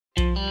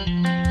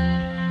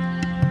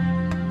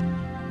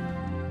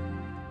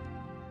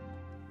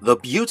The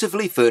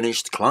beautifully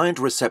furnished client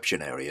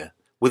reception area,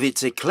 with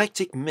its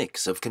eclectic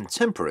mix of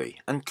contemporary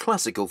and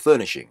classical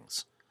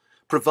furnishings,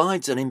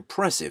 provides an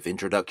impressive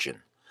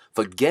introduction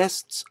for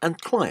guests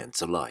and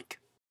clients alike.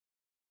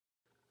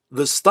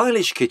 The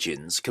stylish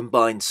kitchens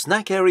combine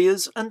snack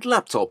areas and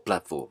laptop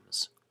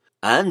platforms,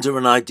 and are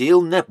an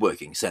ideal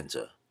networking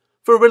centre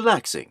for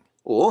relaxing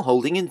or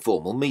holding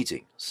informal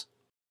meetings.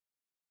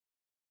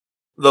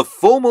 The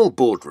formal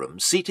boardroom,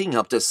 seating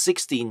up to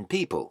 16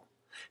 people,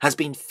 has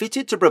been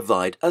fitted to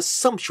provide a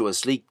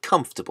sumptuously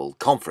comfortable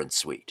conference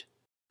suite,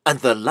 and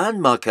the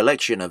landmark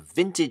collection of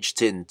vintage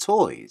tin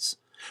toys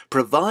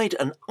provide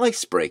an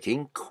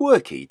ice-breaking,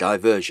 quirky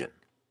diversion.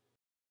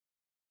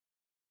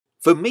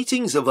 For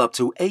meetings of up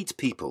to 8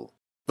 people,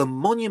 the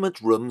Monument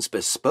Room's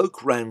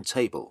bespoke round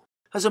table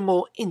has a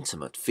more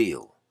intimate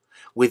feel,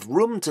 with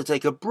room to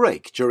take a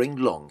break during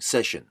long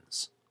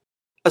sessions.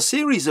 A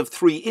series of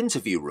 3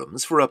 interview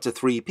rooms for up to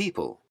 3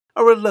 people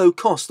are a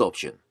low-cost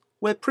option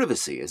where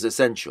privacy is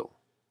essential.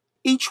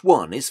 Each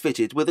one is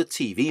fitted with a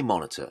TV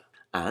monitor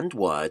and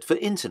wired for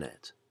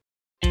internet.